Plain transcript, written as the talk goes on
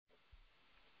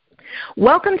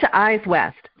Welcome to Eyes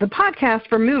West, the podcast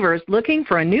for movers looking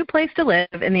for a new place to live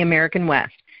in the American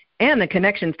West and the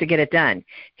connections to get it done.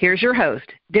 Here's your host,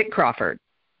 Dick Crawford.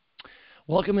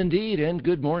 Welcome indeed, and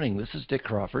good morning. This is Dick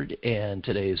Crawford, and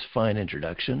today's fine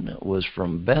introduction was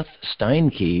from Beth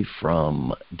Steinke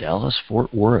from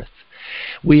Dallas-Fort Worth.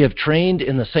 We have trained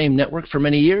in the same network for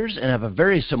many years and have a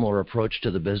very similar approach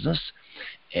to the business,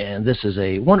 and this is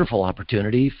a wonderful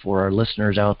opportunity for our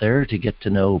listeners out there to get to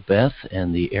know Beth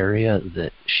and the area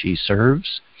that she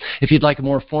serves. If you'd like a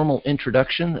more formal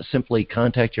introduction, simply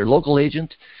contact your local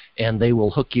agent, and they will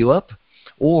hook you up.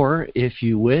 Or, if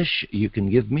you wish, you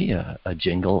can give me a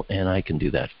jingle, and I can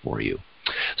do that for you.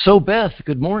 So, Beth,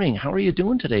 good morning. How are you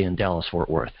doing today in Dallas-Fort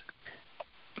Worth?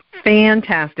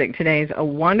 Fantastic. Today's a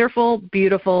wonderful,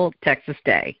 beautiful Texas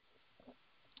day.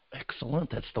 Excellent.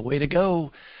 That's the way to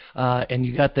go. And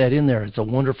you got that in there. It's a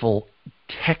wonderful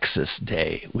Texas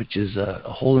day, which is a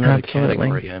whole other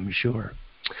category, I'm sure.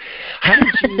 How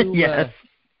did you... Yes.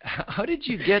 How did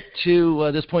you get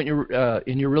to this point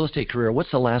in your real estate career? What's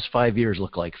the last 5 years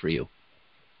look like for you?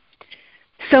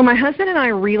 So my husband and I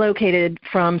relocated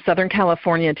from Southern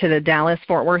California to the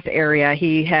Dallas-Fort Worth area.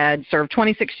 He had served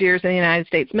 26 years in the United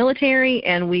States military,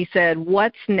 and we said,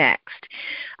 what's next?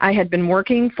 I had been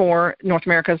working for North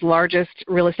America's largest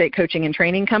real estate coaching and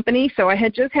training company, so I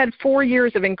had just had 4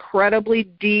 years of incredibly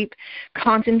deep,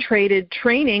 concentrated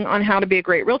training on how to be a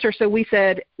great realtor. So we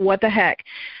said, what the heck?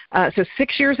 So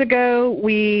 6 years ago,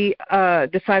 we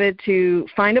decided to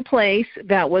find a place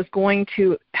that was going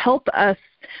to help us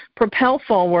propel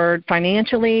forward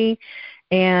financially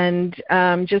and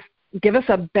just give us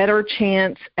a better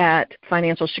chance at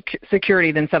financial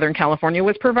security than Southern California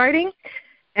was providing.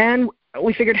 And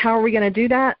we figured, how are we going to do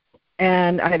that?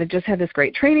 And I had just had this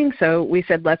great training, so we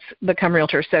said, let's become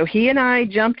realtors. So he and I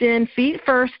jumped in feet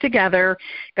first together,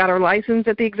 got our license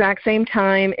at the exact same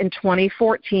time in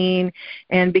 2014,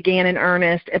 and began in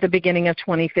earnest at the beginning of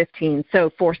 2015.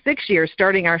 So for 6 years,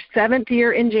 starting our 7th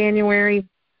year in January,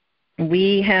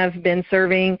 we have been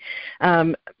serving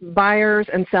buyers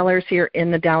and sellers here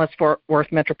in the Dallas-Fort Worth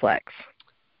Metroplex.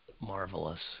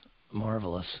 Marvelous.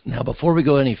 Marvelous. Now, before we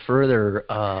go any further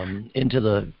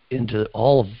into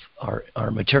all of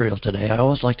our material today, I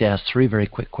always like to ask 3 very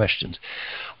quick questions.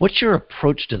 What's your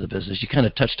approach to the business? You kind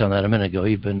of touched on that a minute ago.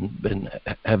 You've been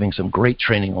having some great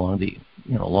training along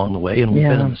the way, and we've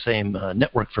been in the same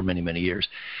network for many years.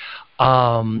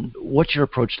 What's your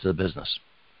approach to the business?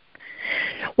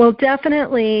 Well,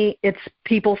 definitely it's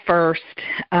people first,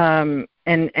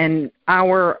 and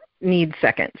our needs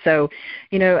second. So,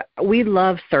 we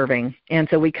love serving, and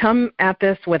so we come at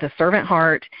this with a servant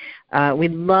heart. We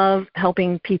love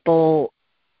helping people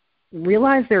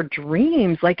realize their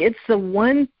dreams. Like, it's the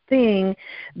one thing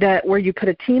that where you put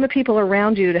a team of people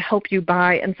around you to help you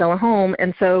buy and sell a home,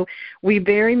 and so we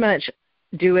very much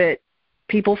do it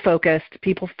people-focused,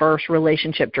 people-first,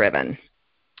 relationship-driven.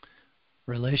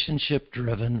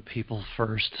 Relationship-driven,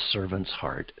 people-first, servant's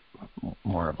heart.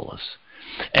 Marvelous.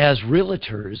 As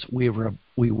realtors, we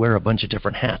wear a bunch of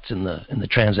different hats in the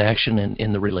transaction and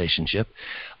in the relationship.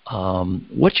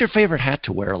 What's your favorite hat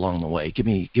to wear along the way? Give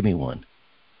me one.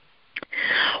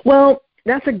 Well,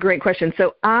 that's a great question.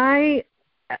 So I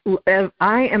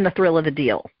am the thrill of the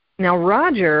deal. Now,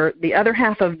 Roger, the other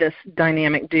half of this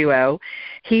dynamic duo,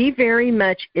 he very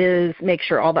much make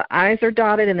sure all the I's are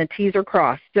dotted and the T's are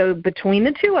crossed. So between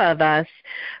the two of us,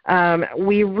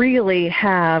 we really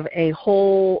have a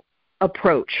whole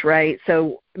approach, right?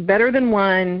 So better than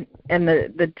one, and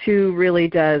the two really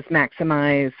does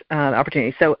maximize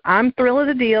opportunity. So I'm thrill of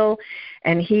the deal,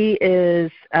 and he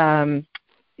is,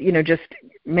 just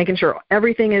making sure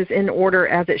everything is in order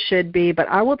as it should be. But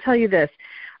I will tell you this.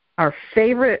 Our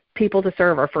favorite people to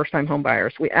serve are first-time home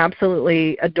buyers. We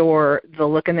absolutely adore the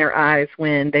look in their eyes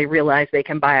when they realize they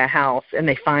can buy a house and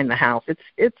they find the house.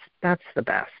 That's the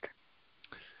best.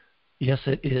 Yes,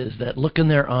 it is. That look in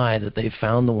their eye that they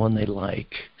found the one they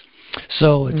like.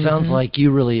 So it sounds like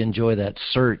you really enjoy that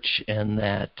search and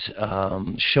that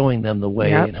showing them the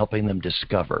way and helping them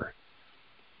discover.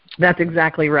 That's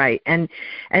exactly right. And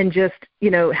just,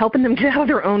 helping them get out of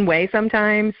their own way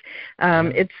sometimes.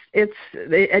 It's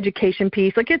the education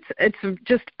piece. Like it's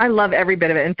just, I love every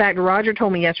bit of it. In fact, Roger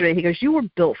told me yesterday, he goes, you were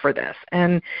built for this.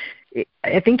 And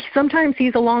I think sometimes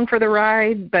he's along for the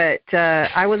ride, but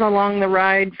I was along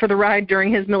for the ride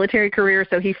during his military career,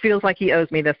 so he feels like he owes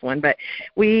me this one. But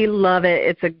we love it.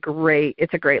 It's a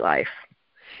great life.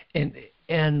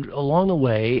 And along the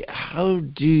way, how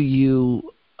do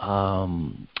you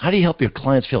how do you help your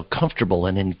clients feel comfortable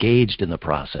and engaged in the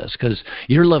process? Because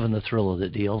you're loving the thrill of the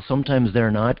deal. Sometimes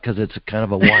they're not because it's kind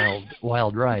of a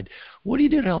wild ride. What do you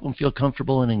do to help them feel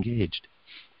comfortable and engaged?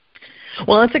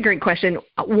 Well, that's a great question.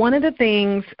 One of the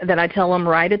things that I tell them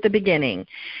right at the beginning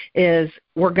is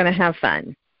we're going to have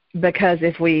fun, because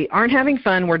if we aren't having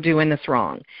fun, we're doing this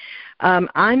wrong.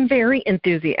 I'm very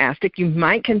enthusiastic. You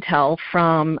might can tell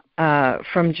from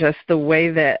just the way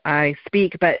that I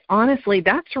speak, but honestly,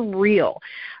 that's real.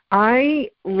 I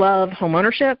love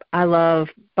homeownership. I love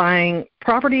buying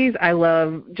properties. I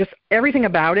love just everything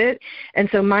about it. And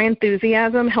so my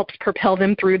enthusiasm helps propel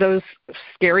them through those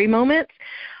scary moments.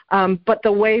 But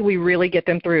the way we really get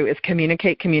them through is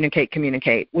communicate.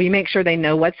 We make sure they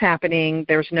know what's happening.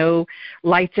 There's no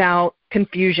lights out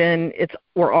confusion.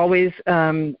 We're always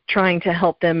trying to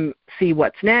help them see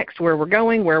what's next, where we're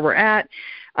going, where we're at,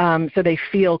 so they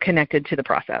feel connected to the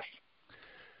process.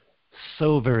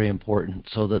 So very important,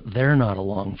 so that they're not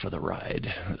along for the ride.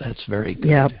 That's very good.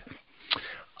 Yep.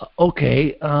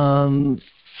 Okay.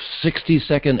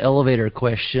 60-second elevator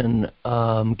question.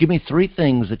 Give me 3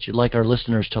 things that you'd like our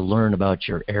listeners to learn about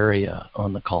your area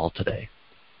on the call today.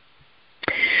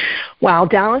 Wow,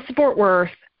 Dallas-Fort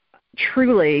Worth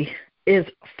truly is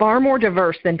far more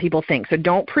diverse than people think. So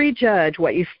don't prejudge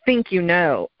what you think you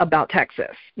know about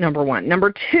Texas, number one.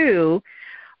 Number 2,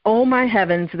 oh my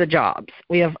heavens, the jobs.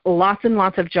 We have lots and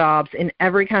lots of jobs in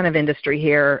every kind of industry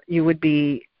here.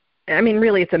 Really,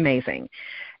 it's amazing.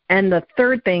 And the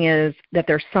third thing is that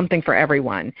there's something for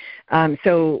everyone.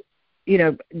 So,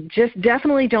 just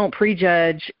definitely don't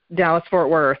prejudge Dallas-Fort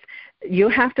Worth. You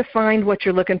have to find what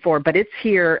you're looking for, but it's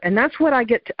here, and that's what I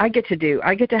get to do.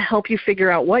 I get to help you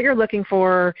figure out what you're looking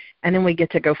for, and then we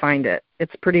get to go find it.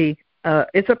 It's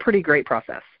a pretty great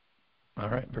process. All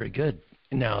right, very good.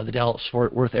 Now, the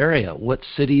Dallas-Fort Worth area, what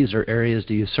cities or areas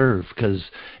do you serve? Because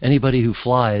anybody who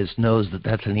flies knows that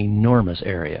that's an enormous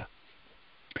area.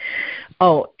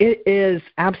 Oh, it is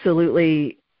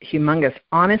absolutely humongous.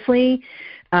 Honestly,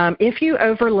 if you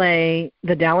overlay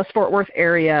the Dallas-Fort Worth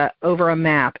area over a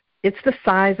map, it's the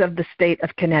size of the state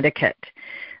of Connecticut.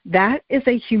 That is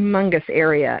a humongous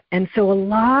area. And so a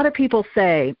lot of people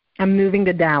say, I'm moving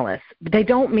to Dallas. But they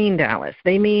don't mean Dallas.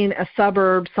 They mean a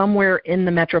suburb somewhere in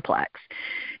the Metroplex.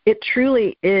 It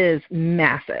truly is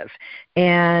massive.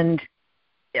 And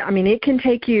it can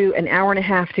take you an hour and a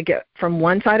half to get from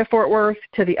one side of Fort Worth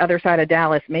to the other side of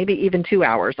Dallas, maybe even 2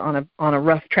 hours on a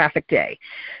rough traffic day.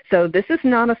 So this is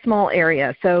not a small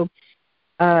area. So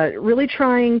really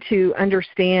trying to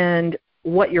understand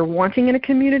what you're wanting in a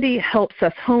community helps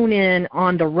us hone in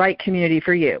on the right community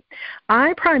for you.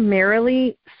 I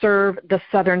primarily serve the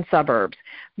southern suburbs,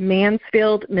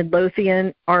 Mansfield,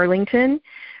 Midlothian, Arlington.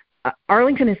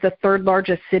 Arlington is the 3rd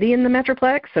largest city in the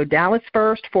Metroplex, so Dallas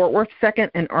first, Fort Worth second,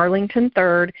 and Arlington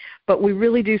third. But we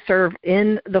really do serve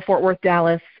in the Fort Worth,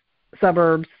 Dallas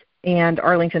suburbs and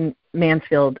Arlington,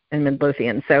 Mansfield, and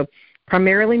Midlothian. So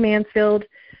primarily Mansfield,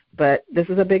 but this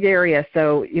is a big area,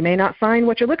 so you may not find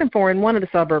what you're looking for in one of the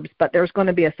suburbs, but there's going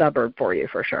to be a suburb for you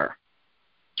for sure.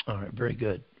 All right, very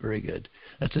good, very good.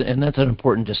 That's an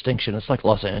important distinction. It's like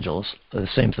Los Angeles, the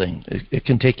same thing. It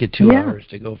can take you 2 hours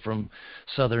to go from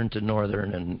southern to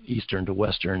northern and eastern to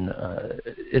western.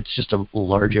 It's just a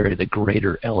large area, the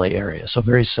greater LA area, so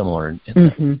very similar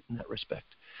in that respect.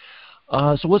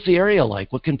 So what's the area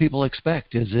like? What can people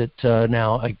expect? Is it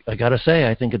now? I got to say,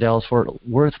 I think a Dallas-Fort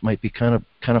Worth might be kind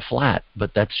of flat,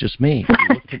 but that's just me.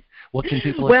 What can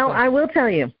people expect? Well, I will tell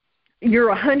you.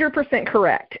 You're 100%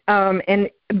 correct.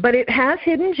 But it has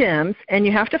hidden gems, and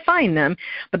you have to find them.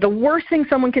 But the worst thing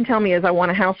someone can tell me is I want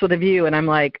a house with a view, and I'm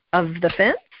like, of the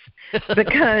fence?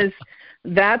 Because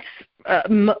that's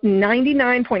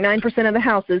 99.9% of the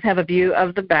houses have a view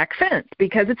of the back fence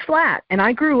because it's flat. And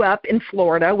I grew up in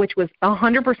Florida, which was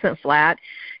 100% flat.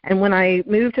 And when I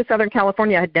moved to Southern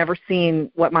California, I had never seen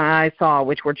what my eyes saw,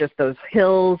 which were just those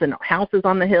hills and houses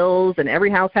on the hills, and every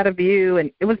house had a view,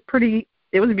 and it was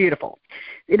beautiful.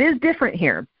 It is different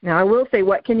here. Now, I will say,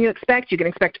 what can you expect? You can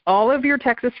expect all of your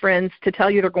Texas friends to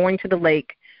tell you they're going to the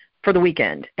lake for the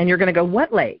weekend. And you're going to go,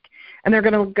 what lake? And they're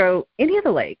going to go, any of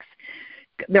the lakes.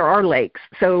 There are lakes.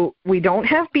 So we don't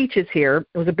have beaches here.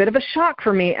 It was a bit of a shock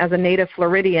for me as a native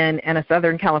Floridian and a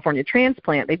Southern California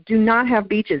transplant. They do not have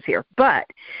beaches here, but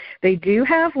they do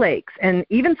have lakes. And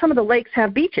even some of the lakes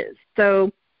have beaches. So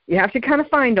you have to kind of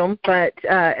find them. But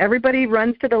everybody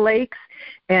runs to the lakes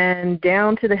and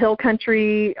down to the hill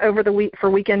country over the week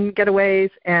for weekend getaways.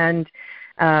 And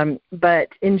but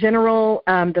in general,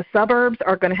 the suburbs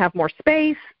are going to have more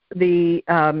space. The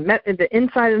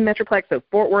inside of the Metroplex, so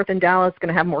Fort Worth and Dallas, is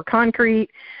going to have more concrete.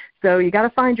 So you got to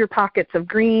find your pockets of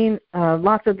green.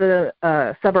 Lots of the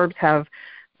suburbs have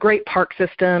great park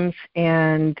systems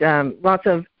and lots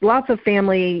of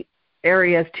family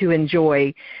areas to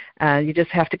enjoy. You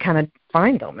just have to kind of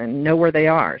find them and know where they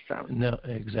are. So no,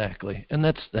 exactly, and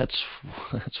that's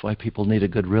why people need a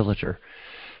good realtor,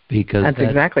 because that's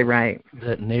exactly right.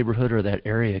 That neighborhood or that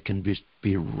area can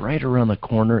be right around the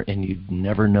corner, and you'd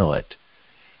never know it.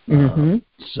 Mm-hmm.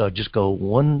 So just go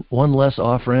one less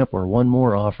off ramp or one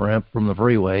more off ramp from the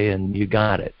freeway, and you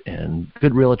got it. And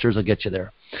good realtors will get you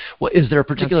there. Well, is there a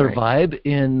particular vibe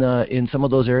in some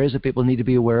of those areas that people need to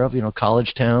be aware of?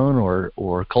 College town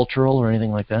or cultural or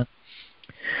anything like that?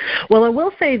 Well, I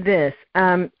will say this.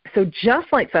 So just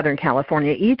like Southern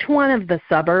California, each one of the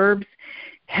suburbs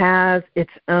has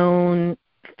its own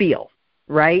feel,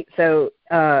 right? So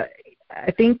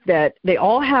I think that they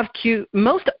all have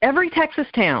every Texas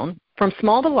town, from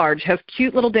small to large, has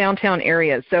cute little downtown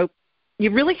areas. So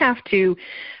you really have to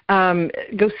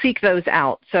go seek those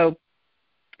out. So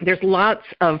there's lots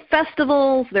of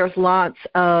festivals. There's lots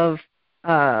of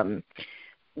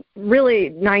really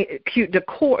nice, cute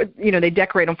decor. They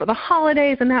decorate them for the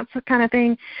holidays and that kind of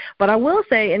thing. But I will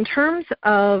say, in terms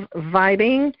of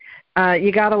vibing,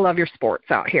 you got to love your sports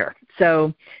out here.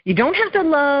 So you don't have to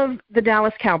love the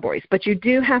Dallas Cowboys, but you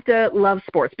do have to love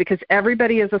sports, because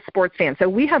everybody is a sports fan. So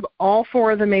we have all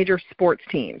 4 of the major sports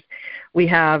teams. We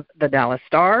have the Dallas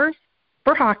Stars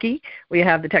for hockey. We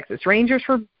have the Texas Rangers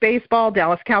for baseball,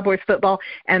 Dallas Cowboys football,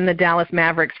 and the Dallas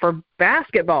Mavericks for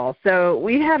basketball. So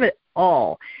we have it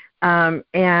all.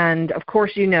 And, of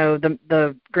course,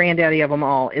 the granddaddy of them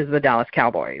all is the Dallas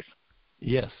Cowboys.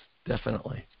 Yes,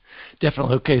 definitely.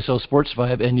 Definitely. Okay, so sports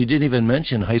vibe, and you didn't even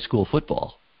mention high school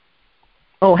football.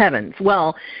 Oh, heavens.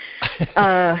 Well,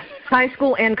 high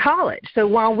school and college. So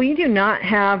while we do not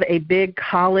have a big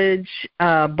college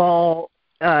ball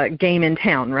game in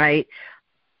town, right,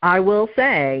 I will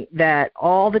say that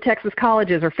all the Texas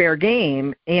colleges are fair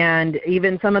game, and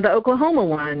even some of the Oklahoma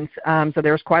ones. So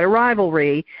there's quite a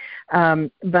rivalry.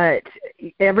 But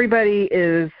everybody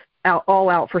is all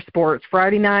out for sports.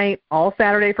 Friday night, all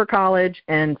Saturday for college,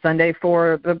 and Sunday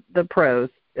for the pros.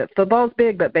 Football's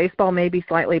big, but baseball may be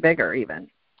slightly bigger even.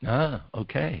 Ah,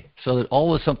 okay. So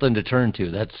always something to turn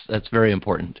to. That's very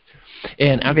important.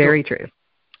 And very true.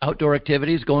 Outdoor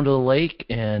activities, going to the lake,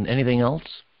 and anything else?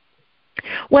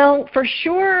 Well, for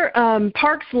sure,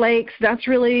 parks, lakes, that's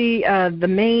really the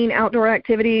main outdoor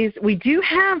activities. We do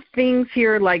have things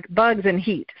here like bugs and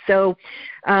heat. So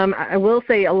I will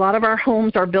say a lot of our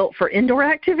homes are built for indoor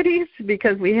activities,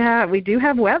 because we do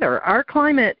have weather. Our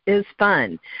climate is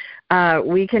fun.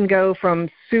 We can go from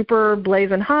super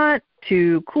blazing hot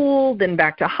to cool, then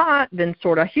back to hot, then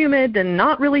sort of humid, then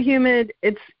not really humid.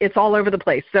 It's all over the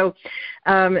place. So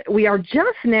we are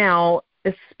just now,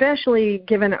 especially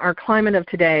given our climate of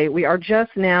today, we are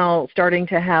just now starting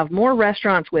to have more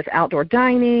restaurants with outdoor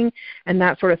dining and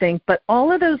that sort of thing. But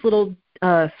all of those little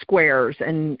squares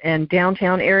and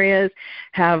downtown areas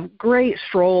have great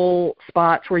stroll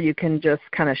spots where you can just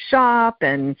kind of shop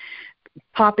and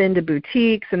pop into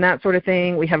boutiques and that sort of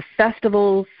thing. We have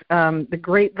festivals. The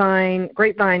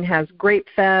Grapevine has Grape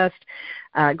Fest.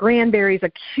 Granbury's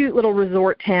a cute little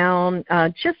resort town,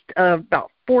 just about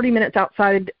 40 minutes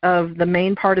outside of the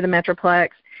main part of the Metroplex,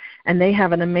 and they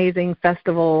have an amazing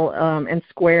festival and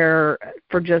square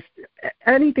for just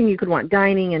anything you could want,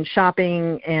 dining and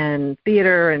shopping and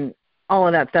theater and all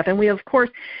of that stuff. And we have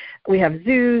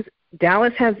zoos.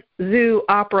 Dallas has zoo,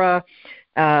 opera,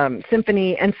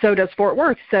 symphony, and so does Fort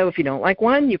Worth. So if you don't like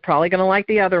one, you're probably going to like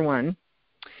the other one.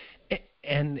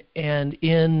 And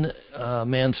in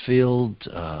Mansfield,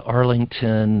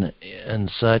 Arlington, and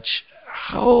such,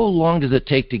 how long does it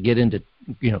take to get into,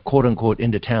 quote unquote,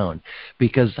 into town?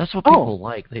 Because that's what people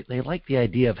like. They like the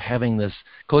idea of having this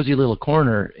cozy little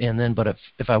corner, and then, but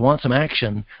if I want some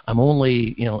action, I'm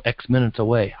only X minutes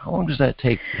away. How long does that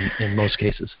take in most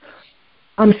cases?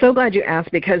 I'm so glad you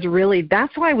asked, because really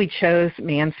that's why we chose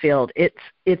Mansfield.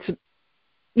 It's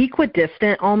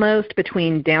equidistant almost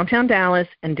between downtown Dallas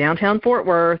and downtown Fort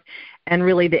Worth, and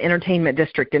really the entertainment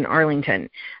district in Arlington.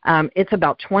 It's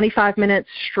about 25 minutes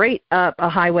straight up a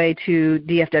highway to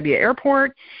DFW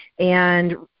Airport,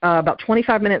 and about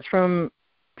 25 minutes from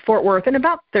Fort Worth, and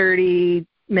about 30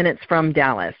 minutes from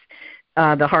Dallas,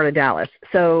 the heart of Dallas.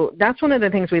 So that's one of the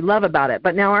things we love about it.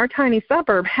 But now our tiny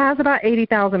suburb has about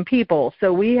 80,000 people,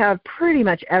 so we have pretty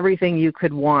much everything you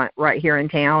could want right here in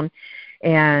town,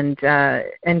 and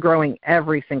growing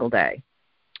every single day.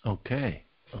 Okay,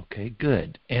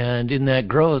 good. And in that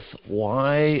growth,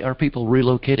 why are people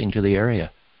relocating to the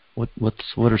area? What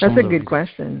are some? That's a good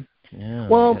question. Yeah.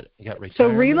 Well, you got so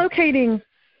relocating.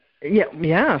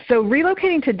 Yeah. So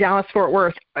relocating to Dallas-Fort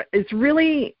Worth is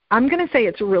really, I'm going to say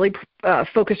it's really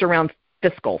focused around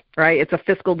fiscal, right? It's a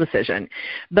fiscal decision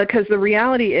because the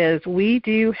reality is we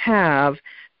do have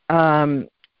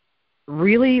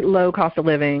really low cost of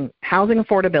living, housing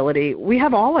affordability. We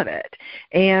have all of it.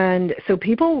 And so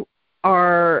people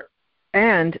are,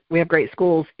 and we have great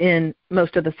schools in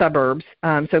most of the suburbs.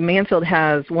 So Mansfield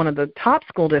has one of the top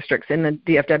school districts in the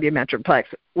DFW Metroplex,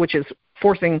 which is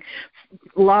forcing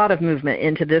a lot of movement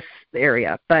into this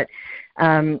area. But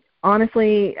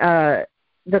honestly,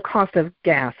 the cost of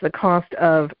gas, the cost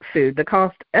of food, the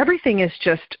cost, everything is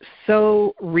just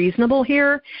so reasonable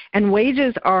here, and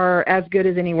wages are as good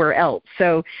as anywhere else.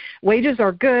 So wages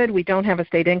are good, we don't have a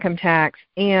state income tax,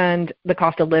 and the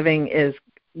cost of living is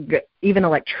good. Even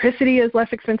electricity is less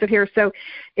expensive here. So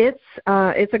it's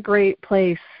a great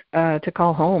place to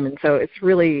call home, and so it's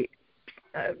really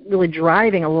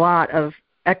driving a lot of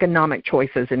economic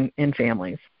choices in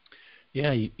families.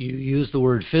 Yeah, you use the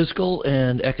word fiscal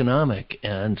and economic,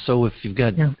 and so if you've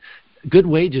got good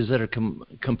wages that are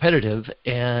competitive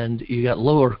and you got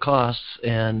lower costs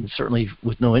and certainly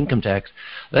with no income tax,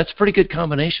 that's a pretty good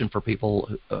combination for people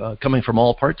coming from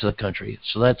all parts of the country.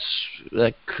 So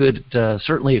that could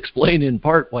certainly explain in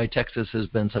part why Texas has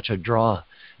been such a draw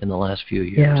in the last few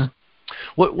years. Yeah.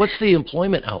 What's the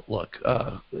employment outlook?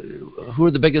 Who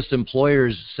are the biggest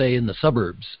employers, say, in the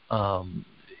suburbs?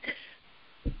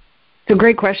 So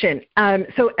great question.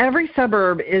 So every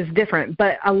suburb is different,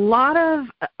 but a lot of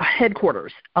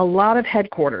headquarters,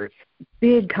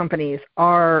 big companies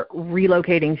are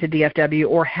relocating to DFW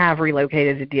or have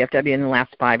relocated to DFW in the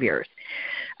last 5 years.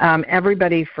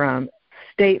 Everybody from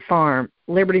State Farm,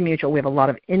 Liberty Mutual, we have a lot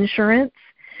of insurance,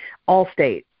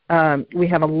 Allstate. We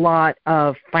have a lot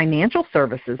of financial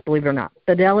services, believe it or not,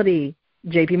 Fidelity,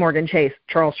 J.P. Morgan Chase,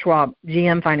 Charles Schwab,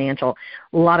 GM Financial,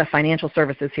 a lot of financial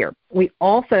services here. We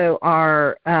also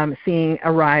are seeing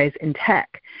a rise in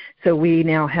tech. So we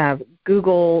now have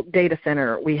Google data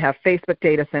center, we have Facebook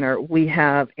data center, we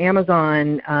have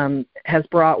Amazon has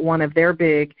brought one of their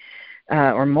big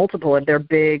or multiple of their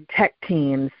big tech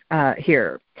teams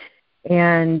here.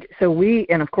 And so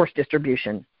and of course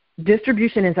distribution.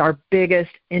 Distribution is our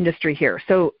biggest industry here.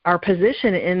 So our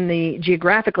position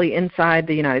geographically inside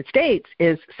the United States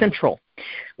is central.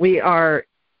 We are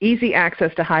easy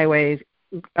access to highways,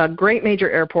 a great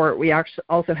major airport. We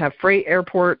also have freight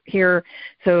airport here.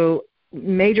 So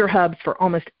major hubs for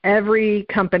almost every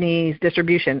company's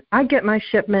distribution. I get my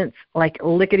shipments like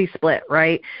lickety-split,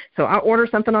 right? So I order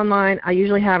something online. I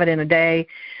usually have it in a day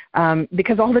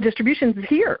because all the distribution is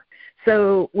here.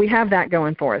 So we have that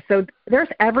going for us. So there's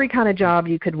every kind of job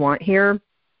you could want here,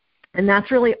 and that's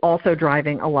really also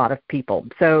driving a lot of people.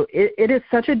 So it is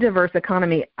such a diverse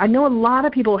economy. I know a lot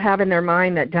of people have in their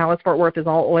mind that Dallas-Fort Worth is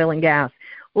all oil and gas.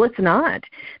 Well, it's not.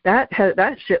 That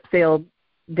ship sailed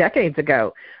decades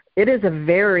ago. It is a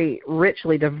very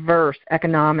richly diverse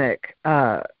economic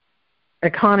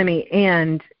economy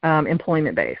and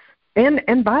employment base.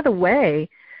 And by the way,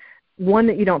 one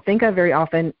that you don't think of very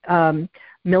often,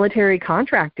 military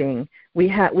contracting. We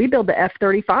build the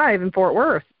F-35 in Fort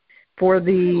Worth for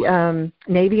the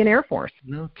Navy and Air Force.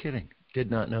 No kidding.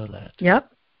 Did not know that. Yep.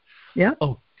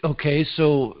 Oh, okay.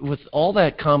 So with all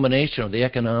that combination of the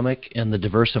economic and the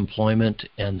diverse employment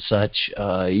and such,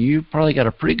 you probably got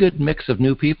a pretty good mix of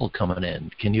new people coming in.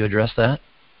 Can you address that?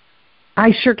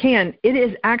 I sure can. It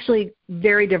is actually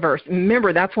very diverse.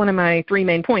 Remember, that's one of my 3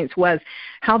 main points was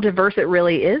how diverse it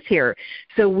really is here.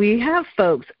 So we have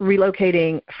folks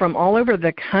relocating from all over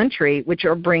the country, which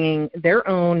are bringing their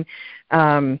own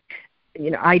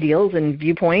ideals and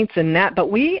viewpoints and that, but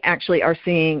we actually are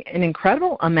seeing an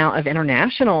incredible amount of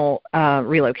international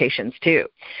relocations too.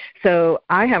 So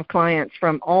I have clients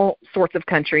from all sorts of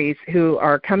countries who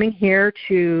are coming here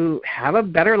to have a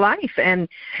better life. And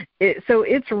so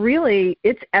it's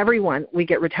everyone. We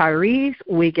get retirees,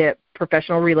 we get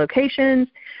professional relocations,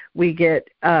 we get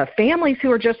families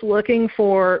who are just looking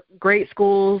for great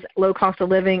schools, low cost of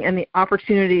living, and the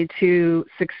opportunity to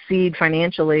succeed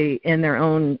financially in their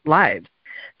own lives.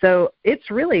 So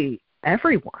it's really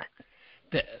everyone.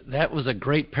 That was a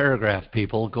great paragraph,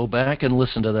 people. Go back and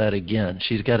listen to that again.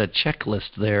 She's got a checklist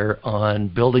there on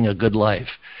building a good life,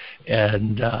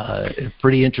 and a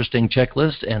pretty interesting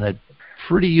checklist and a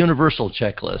pretty universal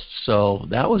checklist. So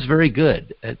that was very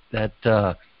good.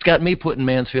 It's got me putting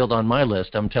Mansfield on my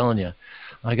list. I'm telling you,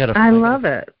 I love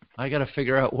it. I got to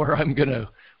figure out where I'm gonna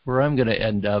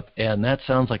end up, and that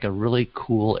sounds like a really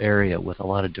cool area with a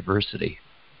lot of diversity.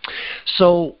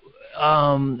 So,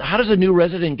 how does a new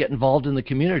resident get involved in the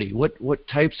community? What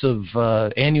types of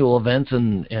annual events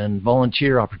and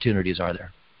volunteer opportunities are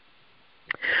there?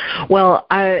 Well,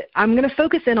 I'm going to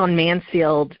focus in on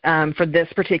Mansfield for this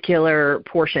particular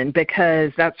portion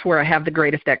because that's where I have the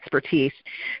greatest expertise.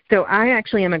 So I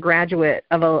actually am a graduate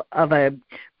of a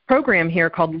program here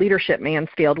called Leadership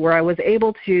Mansfield, where I was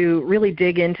able to really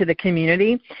dig into the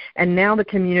community, and now the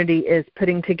community is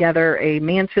putting together a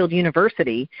Mansfield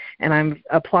University, and I'm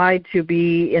applied to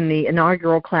be in the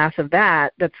inaugural class of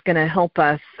that. That's going to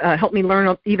help me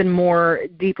learn even more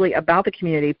deeply about the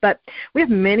community. But we have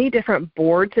many different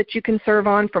boards that you can serve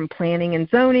on, from planning and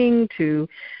zoning to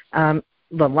the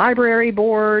library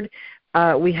board.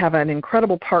 We have an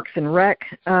incredible Parks and Rec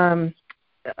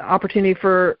opportunity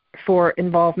for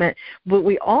involvement, but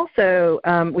we also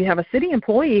we have a city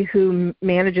employee who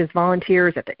manages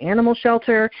volunteers at the animal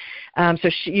shelter. So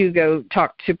you go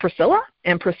talk to Priscilla,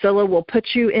 and Priscilla will put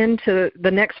you into the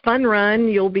next fun run.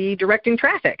 You'll be directing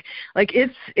traffic. Like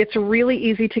it's really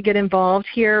easy to get involved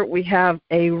here. We have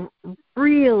a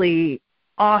really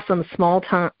awesome small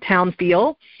town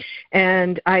feel,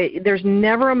 and there's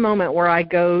never a moment where I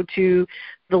go to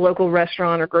the local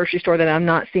restaurant or grocery store that I'm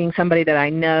not seeing somebody that I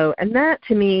know, and that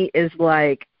to me is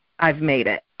like I've made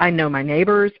it. I know my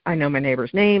neighbors. I know my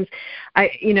neighbors' names. I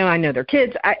know their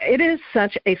kids. It is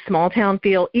such a small town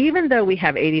feel, even though we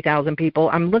have 80,000 people.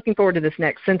 I'm looking forward to this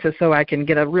next census so I can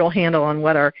get a real handle on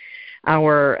what our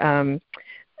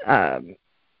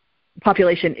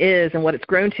population is and what it's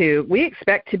grown to. We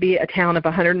expect to be a town of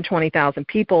 120,000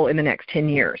 people in the next 10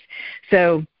 years.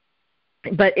 So,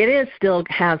 but it still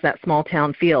has that small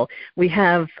town feel. We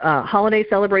have holiday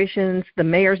celebrations, the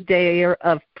Mayor's Day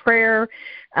of Prayer,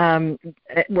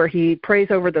 where he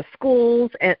prays over the schools.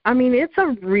 And I mean, it's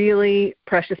a really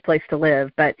precious place to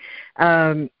live. But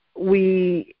there's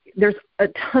a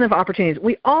ton of opportunities.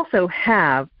 We also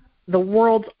have the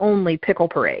world's only pickle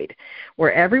parade,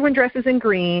 where everyone dresses in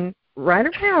green right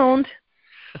around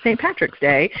St. Patrick's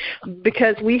Day,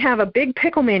 because we have a big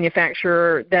pickle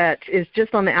manufacturer that is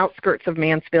just on the outskirts of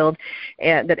Mansfield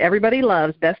that everybody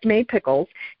loves, Best Made Pickles,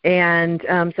 and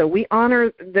so we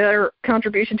honor their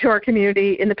contribution to our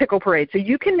community in the pickle parade. So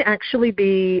you can actually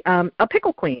be a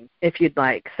pickle queen if you'd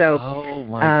like. So, oh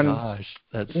my gosh,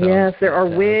 that sounds yes, there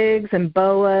fantastic. are wigs and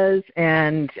boas,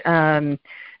 and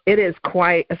it is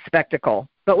quite a spectacle.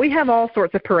 But we have all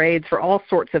sorts of parades for all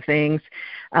sorts of things.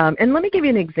 And let me give you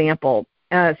an example.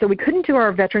 So we couldn't do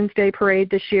our Veterans Day parade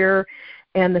this year,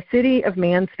 and the city of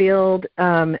Mansfield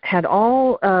had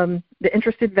all the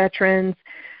interested veterans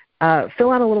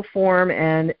fill out a little form,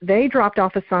 and they dropped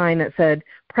off a sign that said,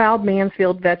 "Proud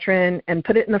Mansfield Veteran," and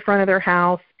put it in the front of their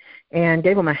house, and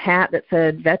gave them a hat that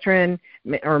said Veteran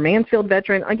or Mansfield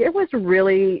Veteran. Like, it was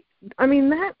really, I mean,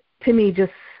 that to me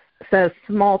just says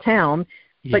small town.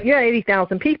 Yeah. But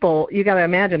 80,000 people, you got to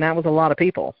imagine that was a lot of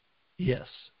people. Yes,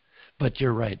 but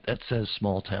you're right. That says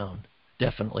small town,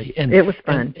 definitely. And it was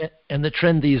fun. And the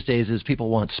trend these days is people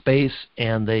want space,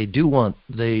 and they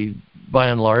by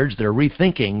and large, they're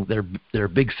rethinking their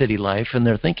big city life, and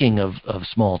they're thinking of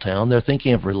small town. They're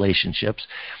thinking of relationships,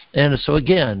 and so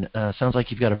again, sounds like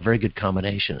you've got a very good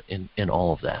combination in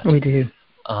all of that. We do.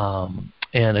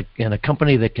 And a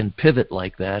company that can pivot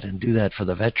like that and do that for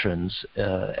the veterans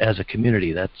as a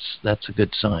community, that's a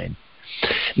good sign.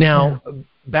 Now,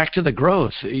 back to the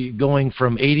growth, going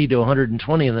from 80 to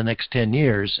 120 in the next 10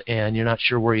 years, and you're not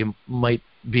sure where you might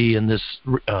be in this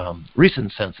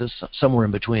recent census, somewhere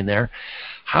in between there.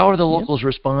 How are the locals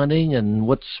responding, and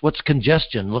what's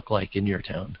congestion look like in your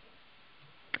town?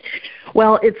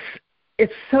 Well,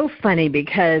 it's so funny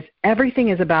because everything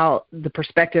is about the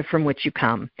perspective from which you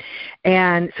come.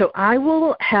 And so I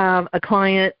will have a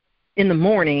client in the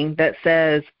morning that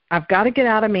says, I've got to get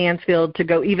out of Mansfield to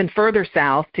go even further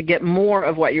south to get more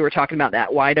of what you were talking about,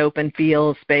 that wide open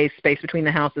field, space between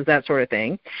the houses, that sort of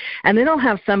thing. And then I'll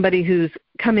have somebody who's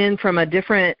come in from a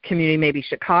different community, maybe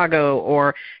Chicago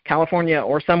or California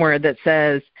or somewhere, that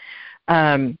says,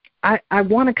 I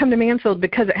want to come to Mansfield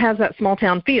because it has that small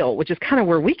town feel, which is kind of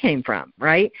where we came from,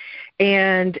 right?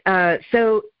 And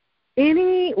so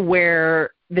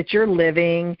anywhere that you're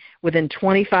living within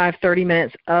 25, 30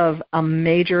 minutes of a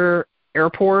major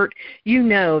airport,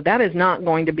 that is not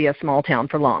going to be a small town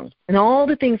for long. And all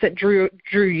the things that drew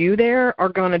you there are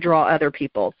going to draw other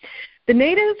people. The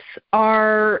natives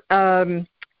are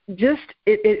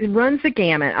it runs the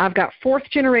gamut. I've got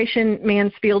fourth-generation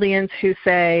Mansfieldians who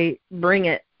say, bring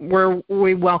it,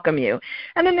 we welcome you.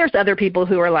 And then there's other people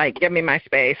who are like, give me my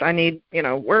space. I need,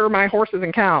 where are my horses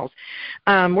and cows?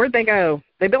 Where'd they go?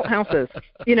 They built houses.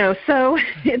 So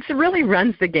it really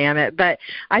runs the gamut. But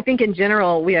I think in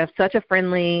general we have such a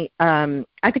friendly, I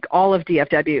think all of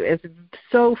DFW is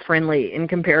so friendly in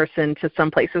comparison to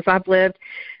some places I've lived.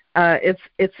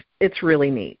 It's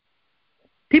really neat.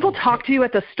 People talk to you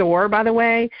at the store, by the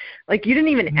way. Like, you didn't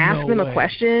even ask them a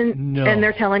question, and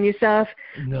they're telling you stuff.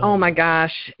 Oh my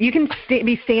gosh! You can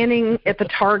be standing at the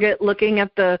Target looking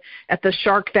at the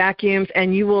Shark vacuums,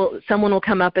 and someone will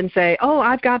come up and say, "Oh,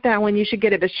 I've got that one. You should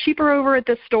get it. It's cheaper over at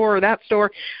this store or that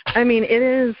store." I mean,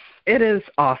 it is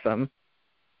awesome.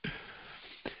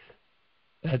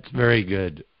 That's very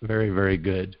good. Very, very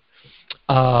good.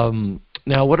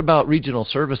 Now, what about regional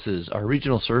services? Are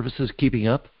regional services keeping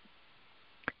up?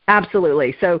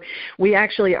 Absolutely. So we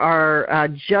actually are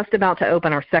just about to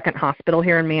open our second hospital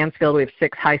here in Mansfield. We have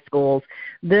 6 high schools.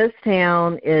 This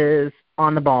town is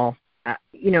on the ball.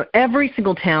 Every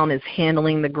single town is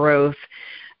handling the growth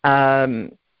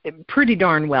pretty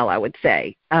darn well, I would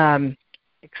say,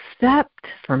 except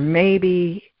for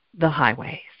maybe the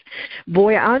highways.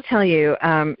 Boy, I'll tell you,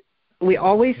 we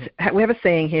have a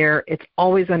saying here, it's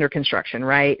always under construction,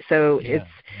 right? So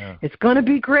it's going to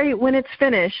be great when it's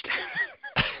finished.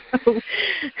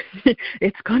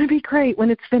 It's going to be great when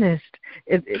it's finished.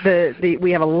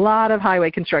 We have a lot of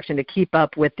highway construction to keep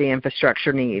up with the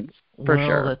infrastructure needs, for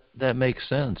sure. That makes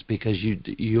sense, because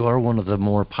you are one of the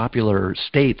more popular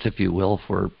states, if you will,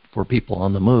 for people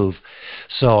on the move.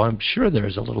 So I'm sure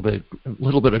there's a little bit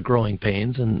of growing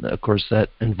pains, and of course that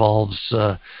involves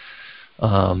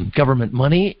government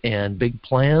money and big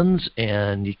plans,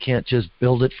 and you can't just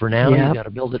build it for now. Yep. You got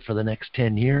to build it for the next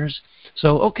 10 years.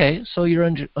 So so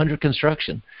you're under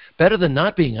construction. Better than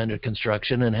not being under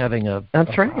construction and having a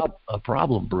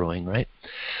problem brewing, right?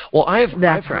 Well, I've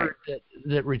heard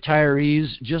that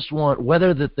retirees just want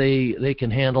weather that they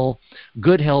can handle,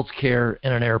 good health care,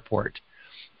 and an airport.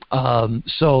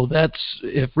 So that's,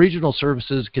 if regional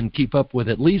services can keep up with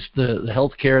at least the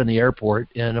health care and the airport,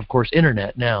 and of course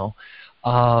internet now,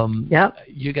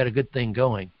 you got a good thing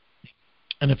going.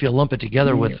 And if you lump it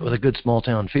together with a good small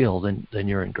town feel, then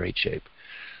you're in great shape.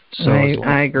 So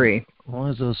I agree. As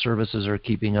long as those services are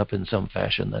keeping up in some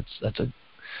fashion, that's a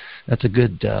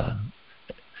good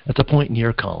that's a point in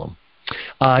your column.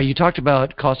 You talked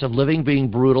about cost of living being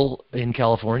brutal in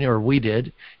California, or we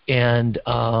did, and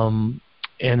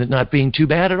it not being too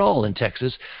bad at all in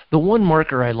Texas. The one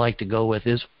marker I like to go with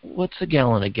is, what's a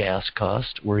gallon of gas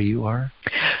cost where you are?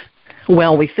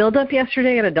 Well, we filled up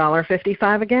yesterday at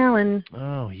 $1.55 a gallon.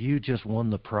 Oh, you just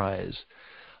won the prize.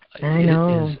 I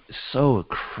know. It is so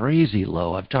crazy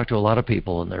low. I've talked to a lot of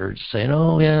people, and they're saying,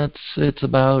 "Oh, yeah, it's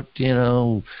about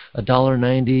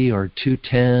 $1.90 or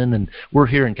 $2.10," and we're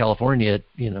here in California at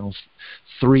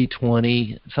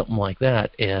 $3.20, something like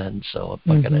that, and so a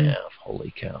buck and a half.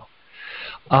 Holy cow!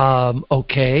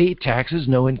 Okay, taxes,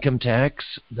 no income tax.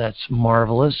 That's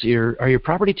marvelous. Are your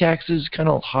property taxes kind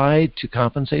of high to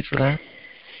compensate for that?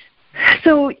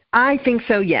 So I think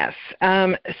so, yes.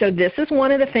 So this is one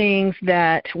of the things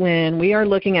that when we are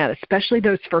looking at, especially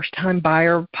those first-time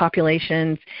buyer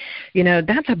populations,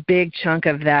 that's a big chunk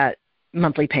of that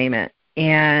monthly payment.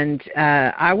 And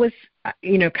I was,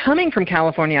 coming from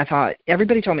California, I thought,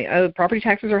 everybody told me, oh, property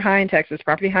taxes are high in Texas,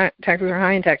 taxes are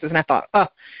high in Texas. And I thought, oh,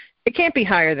 it can't be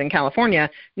higher than California.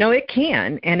 No, it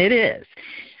can, and it is.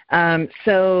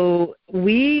 So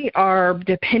we are,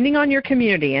 depending on your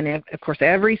community, and of course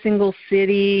every single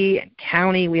city and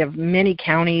county, we have many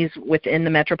counties within the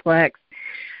Metroplex,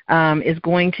 is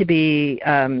going to be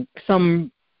some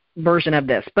version of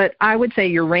this. But I would say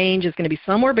your range is going to be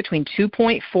somewhere between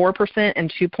 2.4%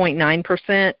 and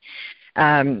 2.9%.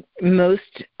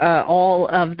 Most all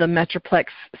of the Metroplex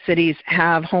cities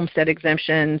have homestead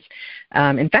exemptions.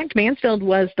 In fact, Mansfield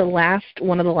was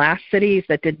one of the last cities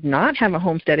that did not have a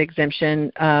homestead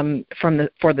exemption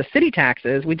for the city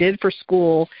taxes. We did for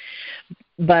school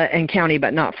and county,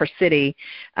 but not for city.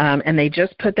 And they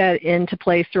just put that into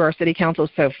place through our city council.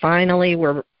 So finally,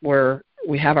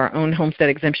 we have our own homestead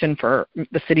exemption for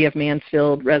the city of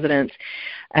Mansfield residents.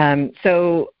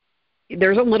 So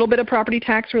there's a little bit of property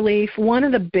tax relief. One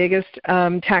of the biggest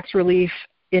tax relief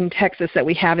in Texas that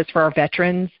we have is for our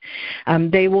veterans.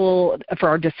 For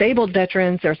our disabled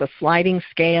veterans, there's a sliding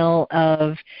scale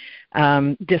of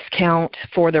discount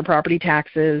for their property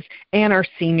taxes, and our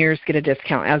seniors get a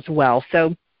discount as well.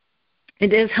 So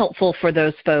it is helpful for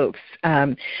those folks,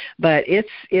 but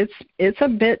it's a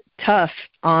bit tough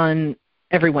on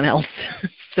everyone else.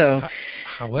 So.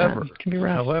 However,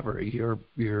 your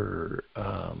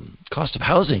cost of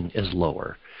housing is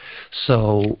lower,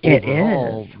 So It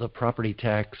overall, is. the property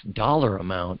tax dollar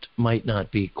amount might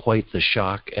not be quite the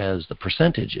shock as the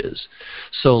percentage is.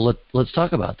 So let's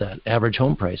talk about that. Average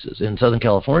home prices in Southern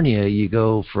California, you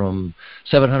go from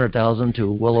 700,000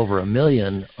 to well over a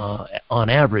million on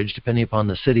average, depending upon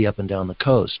the city up and down the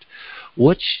coast.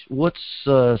 What's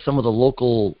some of the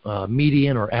local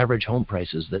median or average home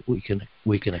prices that we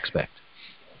can expect?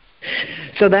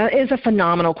 So that is a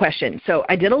phenomenal question. So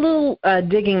I did a little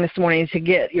digging this morning to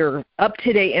get your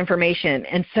up-to-date information,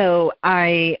 and so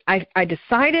I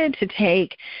decided to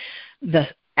take the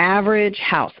average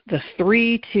house, the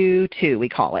 3-2-2 we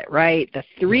call it, right? The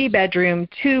 3-bedroom,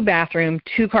 2-bathroom,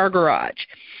 2-car garage.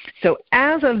 So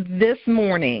as of this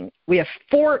morning, we have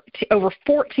over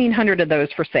 1,400 of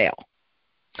those for sale.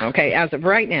 Okay, as of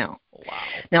right now. Wow.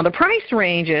 Now the price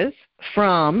ranges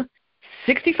from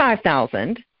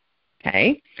 $65,000.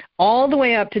 Okay, all the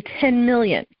way up to $10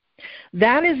 million.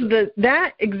 That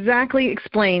exactly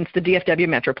explains the DFW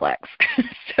Metroplex.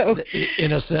 So,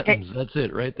 in a sentence, that's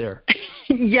it right there.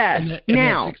 Yes. And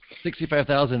now,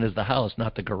 65,000 is the house,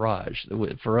 not the garage.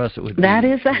 For us, it would be. That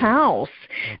is the house.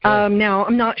 Okay. Now,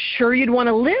 I'm not sure you'd want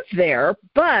to live there,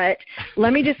 but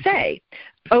let me just say,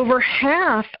 over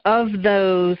half of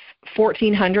those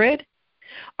 1,400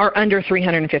 are under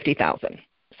 $350,000.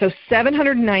 So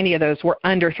 790 of those were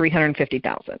under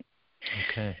 $350,000.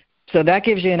 Okay. So that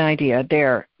gives you an idea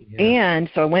there. Yeah. And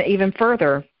so I went even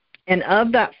further. And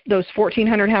of those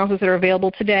 1,400 houses that are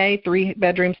available today, 3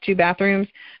 bedrooms, 2 bathrooms,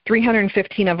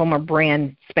 315 of them are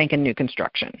brand spanking new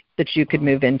construction that you could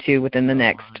move into within the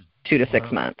next 2 to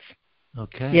 6 months.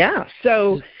 Okay. Yeah.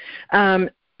 So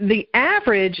the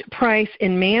average price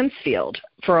in Mansfield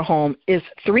for a home is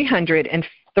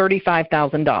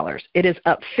 $335,000. It is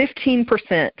up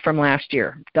 15% from last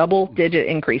year. Double-digit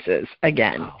increases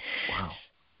again. Wow.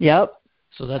 Yep.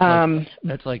 So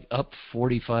that's like up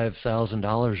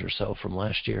 $45,000 or so from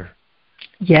last year.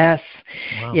 Yes.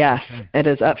 Wow. Yes. Okay. It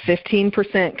is up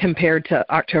 15% compared to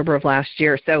October of last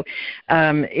year. So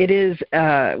it is.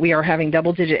 We are having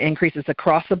double-digit increases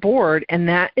across the board, and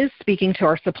that is speaking to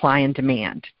our supply and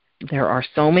demand. There are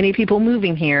so many people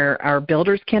moving here. Our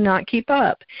builders cannot keep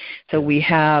up. So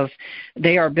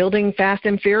they are building fast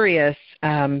and furious,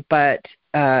 but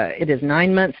it is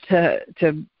 9 months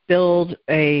to build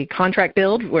a contract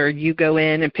build where you go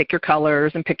in and pick your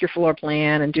colors and pick your floor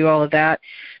plan and do all of that.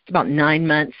 It's about 9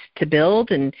 months to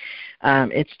build, and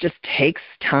it just takes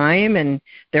time, and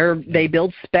they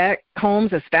build spec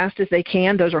homes as fast as they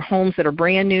can. Those are homes that are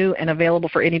brand new and available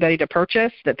for anybody to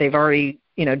purchase that they've already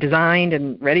designed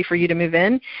and ready for you to move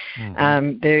in.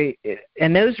 Mm-hmm.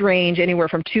 And those range anywhere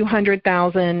from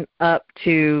 $200,000 up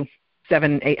to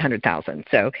 $700,000-800,000.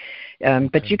 So,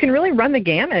 but you can really run the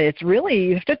gamut. It's really,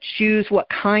 you have to choose what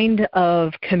kind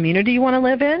of community you want to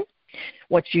live in,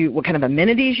 what kind of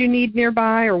amenities you need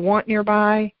nearby or want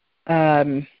nearby.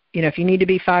 If you need to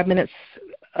be 5 minutes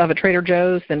of a Trader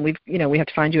Joe's, then we have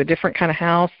to find you a different kind of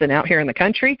house than out here in the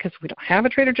country, because we don't have a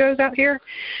Trader Joe's out here.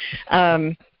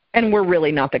 And we're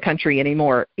really not the country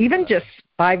anymore. Even just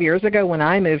 5 years ago when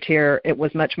I moved here, it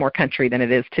was much more country than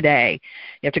it is today.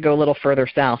 You have to go a little further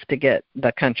south to get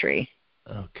the country.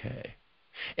 Okay.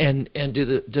 And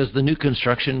does the new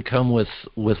construction come with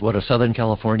what a Southern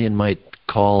Californian might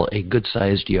call a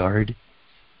good-sized yard?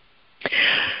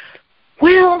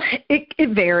 Well,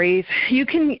 it varies. You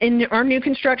can, in our new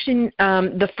construction,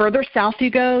 the further south you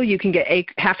go, you can get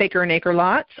half-acre and acre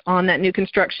lots on that new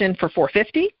construction for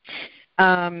 $450,000.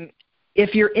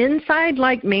 If you're inside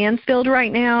like Mansfield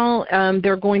right now,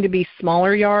 they're going to be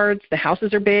smaller yards. The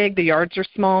houses are big, the yards are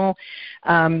small.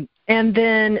 And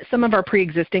then some of our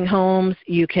pre-existing homes,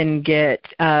 you can get,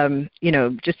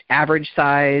 just average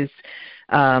size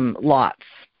lots,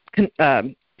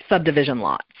 subdivision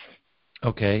lots.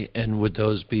 Okay, and would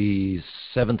those be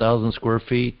 7,000 square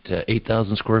feet,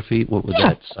 8,000 square feet? What would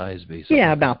that size be?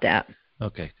 Yeah, about that.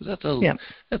 Okay, because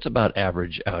that's about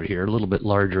average out here, a little bit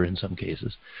larger in some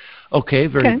cases. Okay,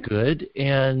 very good.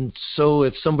 And so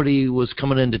if somebody was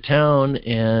coming into town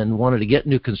and wanted to get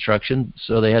new construction,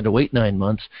 so they had to wait 9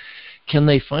 months, can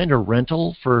they find a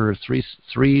rental for 3,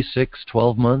 6,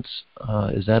 12 months?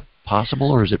 Is that possible,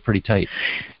 or is it pretty tight?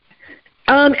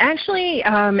 Actually,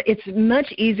 it's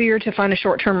much easier to find a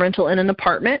short-term rental in an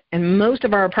apartment, and most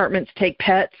of our apartments take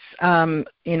pets,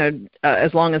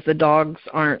 as long as the dogs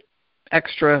aren't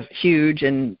extra huge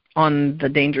and on the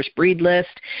dangerous breed list.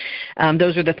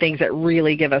 Those are the things that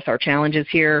really give us our challenges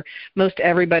here. Most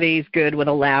everybody's good with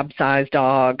a lab-sized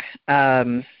dog,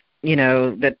 that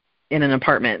in an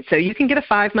apartment. So you can get a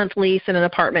 5-month lease in an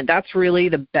apartment. That's really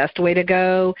the best way to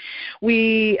go.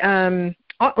 We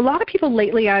a lot of people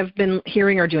lately I've been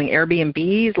hearing are doing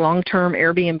Airbnbs, long-term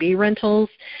Airbnb rentals.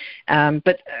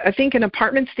 But I think an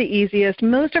apartment's the easiest.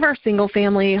 Most of our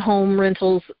single-family home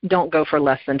rentals don't go for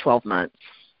less than 12 months.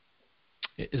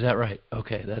 Is that right?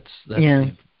 Okay, that's Yeah.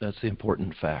 that's the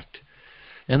important fact.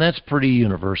 And that's pretty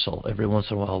universal. Every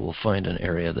once in a while we'll find an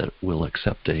area that will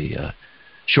accept a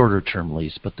shorter-term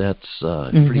lease, but that's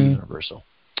pretty universal.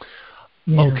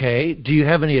 Yeah. Okay. Do you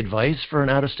have any advice for an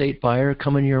out-of-state buyer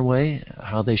coming your way,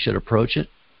 how they should approach it?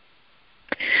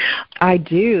 I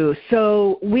do.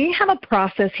 So we have a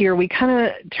process here. We kind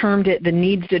of termed it the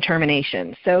needs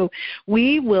determination. So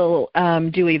we will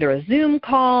do either a Zoom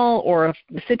call or a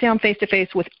sit-down face-to-face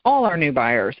with all our new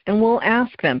buyers, and we'll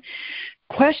ask them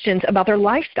questions about their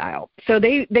lifestyle. So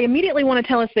they immediately want to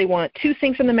tell us they want 2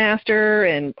 sinks in the master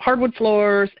and hardwood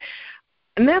floors,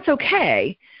 and that's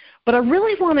okay. But I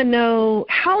really want to know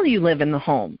how you live in the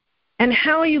home and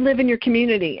how you live in your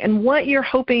community and what you're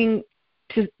hoping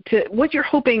what you're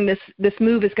hoping this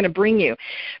move is going to bring you,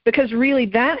 because really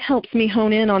that helps me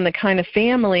hone in on the kind of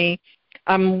family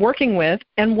I'm working with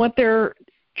and what their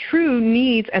true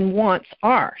needs and wants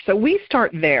are. So we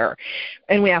start there,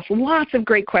 and we ask lots of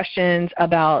great questions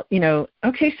about,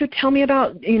 okay, so tell me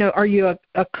about, are you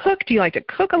a cook? Do you like to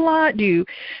cook a lot? Do you,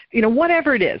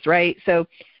 whatever it is, right? So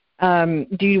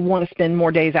do you want to spend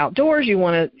more days outdoors?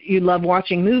 You love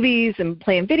watching movies and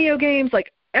playing video games?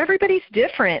 Like, everybody's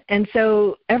different, and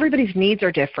so everybody's needs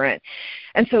are different.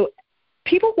 And so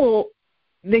people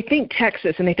they think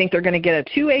Texas, and they think they're going to get a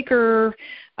 2-acre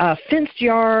fenced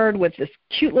yard with this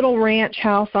cute little ranch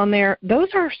house on there. Those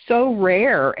are so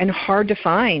rare and hard to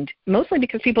find, mostly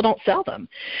because people don't sell them.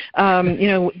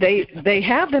 They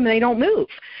have them and they don't move.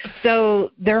 So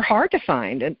they're hard to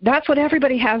find. And that's what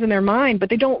everybody has in their mind,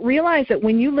 but they don't realize that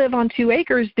when you live on 2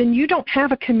 acres, then you don't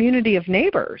have a community of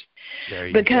neighbors. There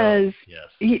you because go.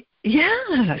 Yes.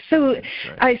 Yeah, so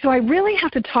right. I really have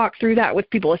to talk through that with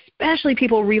people, especially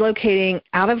people relocating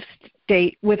out of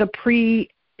state with a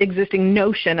pre-existing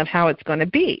notion of how it's going to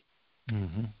be.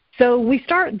 Mm-hmm. So we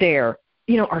start there.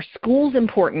 Are schools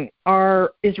important?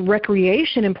 Is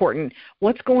recreation important?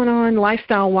 What's going on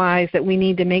lifestyle-wise that we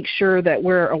need to make sure that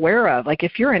we're aware of? Like,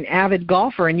 if you're an avid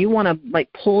golfer and you want to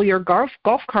pull your golf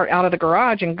cart out of the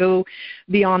garage and go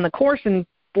be on the course in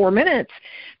 4 minutes,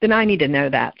 then I need to know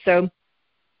that.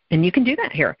 And you can do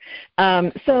that here.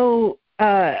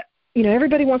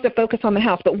 Everybody wants to focus on the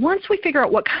house. But once we figure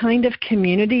out what kind of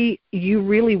community you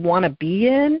really want to be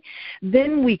in,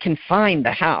 then we can find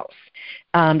the house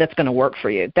that's going to work for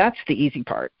you. That's the easy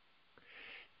part.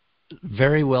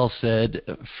 Very well said,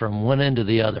 from one end to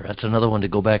the other. That's another one to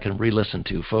go back and re-listen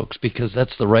to, folks, because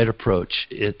that's the right approach.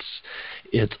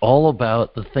 It's all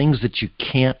about the things that you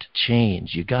can't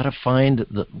change. You got to find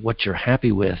what you're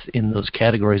happy with in those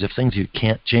categories of things you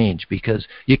can't change, because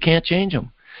you can't change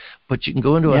them. But you can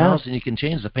go into a house and you can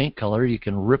change the paint color. You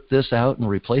can rip this out and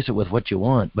replace it with what you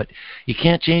want. But you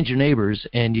can't change your neighbors,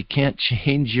 and you can't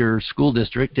change your school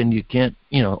district, and you can't,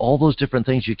 all those different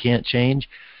things you can't change.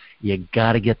 You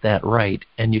got to get that right,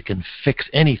 and you can fix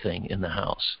anything in the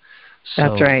house. So,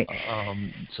 that's right.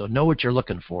 So know what you're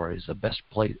looking for is the best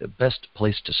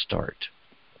place to start.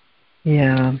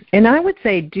 Yeah, and I would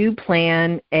say do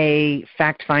plan a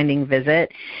fact-finding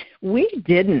visit. We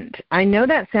didn't. I know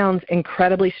that sounds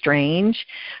incredibly strange,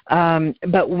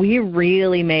 but we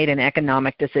really made an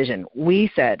economic decision.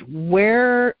 We said,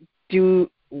 what do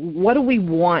we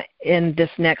want in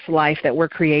this next life that we're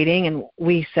creating? And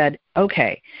we said,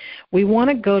 okay, we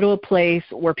want to go to a place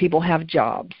where people have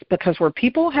jobs, because where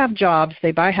people have jobs,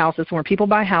 they buy houses. And where people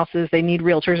buy houses, they need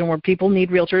realtors. And where people need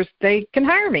realtors, they can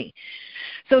hire me.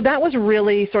 So that was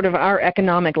really sort of our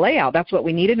economic layout. That's what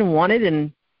we needed and wanted,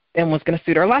 and was going to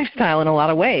suit our lifestyle in a lot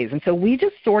of ways. And so we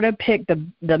just sort of picked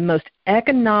the most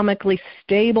economically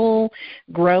stable,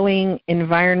 growing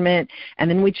environment, and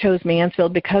then we chose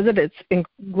Mansfield because of its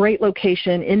great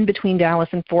location in between Dallas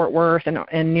and Fort Worth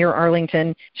and near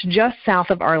Arlington. It's just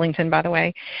south of Arlington, by the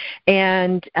way.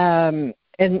 And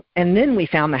then we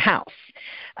found the house.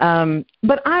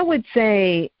 But I would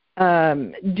say,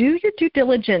 do your due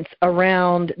diligence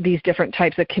around these different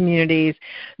types of communities.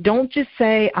 Don't just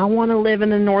say, I want to live in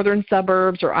the northern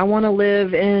suburbs, or I want to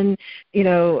live in,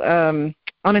 on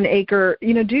an acre.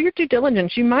 Do your due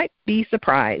diligence. You might be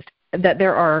surprised that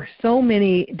there are so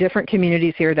many different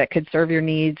communities here that could serve your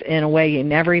needs in a way you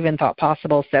never even thought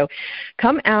possible. So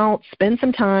come out, spend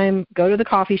some time, go to the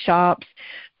coffee shops,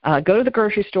 go to the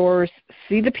grocery stores,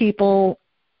 see the people,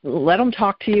 let them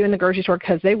talk to you in the grocery store,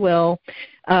 because they will,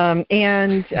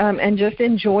 and just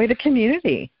enjoy the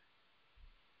community.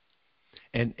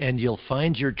 And you'll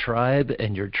find your tribe,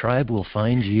 and your tribe will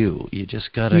find you. You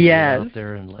just gotta get Yes. out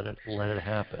there and let it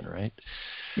happen, right?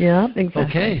 Yeah, exactly.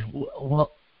 Okay.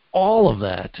 Well, all of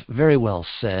that very well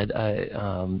said.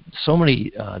 So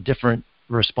many different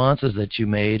responses that you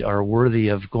made are worthy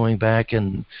of going back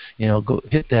and go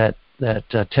hit that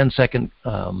 10-second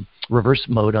reverse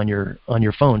mode on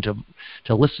your phone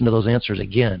to listen to those answers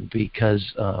again,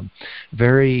 because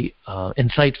very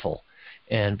insightful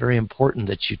and very important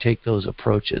that you take those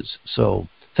approaches. So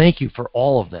thank you for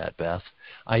all of that, Beth.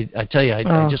 I tell you,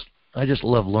 I just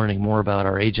love learning more about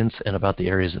our agents and about the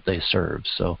areas that they serve.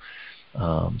 So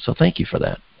thank you for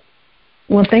that.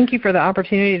 Well, thank you for the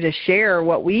opportunity to share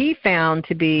what we found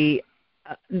to be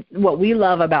what we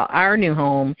love about our new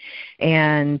home,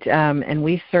 and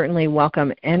we certainly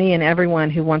welcome any and everyone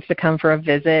who wants to come for a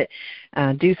visit,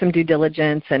 do some due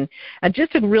diligence. And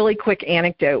just a really quick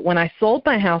anecdote: when I sold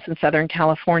my house in Southern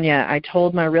California, I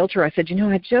told my realtor, I said,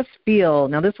 I just feel,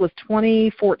 now this was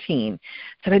 2014,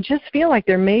 I said, I just feel like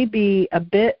there may be a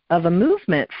bit of a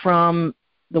movement from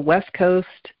the West Coast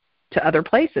to other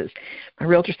places. My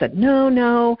realtor said,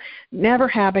 no, never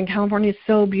happened. California is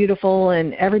so beautiful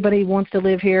and everybody wants to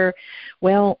live here.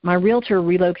 Well, my realtor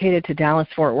relocated to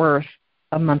Dallas-Fort Worth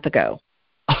a month ago.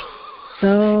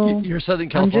 So you're Southern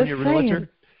California realtor?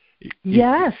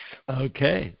 Yes.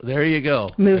 Okay, there you go.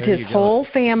 Moved his whole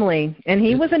family, and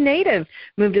he was a native,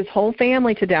 moved his whole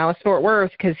family to Dallas-Fort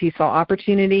Worth because he saw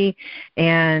opportunity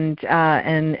and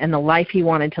the life he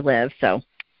wanted to live. So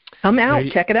come out,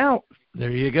 check it out. There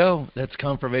you go. That's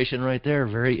confirmation right there.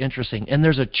 Very interesting. And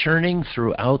there's a churning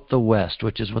throughout the West,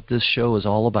 which is what this show is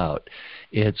all about.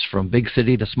 It's from big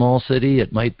city to small city.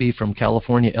 It might be from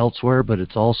California elsewhere, but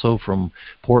it's also from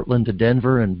Portland to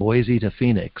Denver and Boise to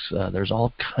Phoenix. There's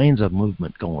all kinds of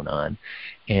movement going on.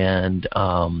 And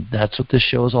that's what this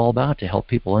show is all about, to help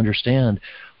people understand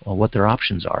what their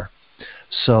options are.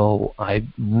 So I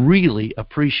really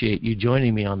appreciate you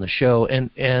joining me on the show,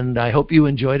 and I hope you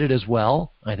enjoyed it as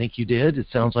well. I think you did. It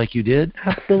sounds like you did.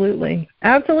 Absolutely.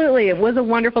 It was a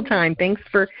wonderful time. Thanks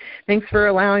for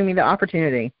allowing me the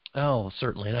opportunity. Oh,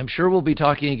 certainly. And I'm sure we'll be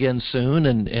talking again soon,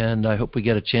 and I hope we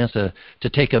get a chance to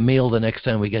take a meal the next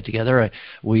time we get together.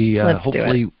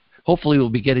 Hopefully we'll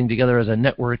be getting together as a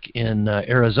network in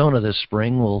Arizona this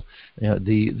spring. We'll,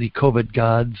 the COVID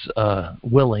gods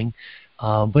willing.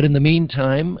 But in the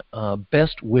meantime,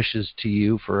 best wishes to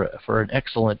you for an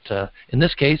excellent, in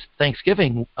this case,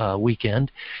 Thanksgiving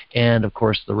weekend, and of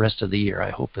course the rest of the year.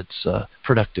 I hope it's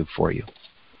productive for you.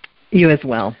 You as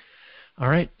well. All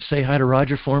right. Say hi to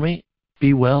Roger for me.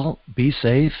 Be well, be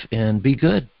safe, and be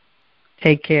good.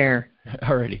 Take care.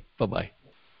 All righty. Bye-bye.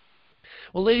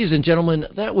 Well, ladies and gentlemen,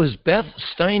 that was Beth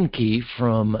Steinke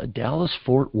from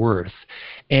Dallas-Fort Worth.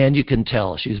 And you can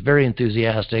tell she's very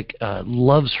enthusiastic,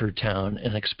 loves her town,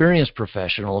 an experienced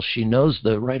professional. She knows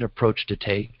the right approach to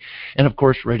take, and of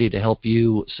course ready to help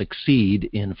you succeed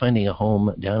in finding a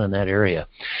home down in that area.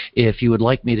 If you would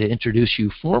like me to introduce you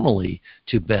formally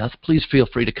to Beth, please feel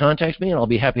free to contact me, and I'll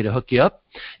be happy to hook you up.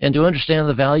 And to understand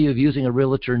the value of using a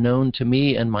realtor known to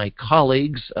me and my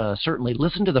colleagues, certainly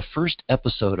listen to the first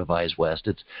episode of Eyes West.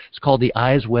 It's called the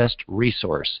Eyes West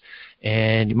Resource.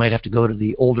 And you might have to go to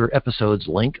the older episodes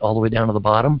link all the way down to the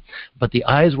bottom. But the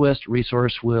Eyes West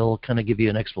Resource will kind of give you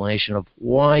an explanation of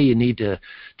why you need to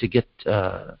get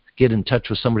in touch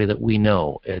with somebody that we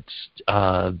know. It's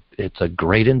a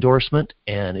great endorsement,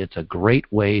 and it's a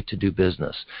great way to do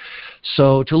business.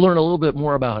 So to learn a little bit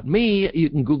more about me, you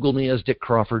can Google me as Dick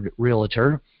Crawford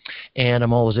Realtor, and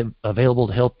I'm always available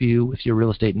to help you with your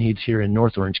real estate needs here in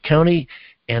North Orange County.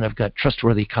 And I've got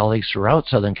trustworthy colleagues throughout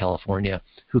Southern California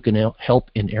who can help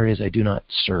in areas I do not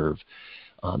serve.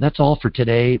 That's all for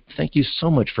today. Thank you so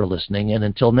much for listening. And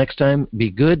until next time, be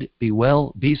good, be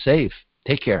well, be safe.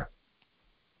 Take care.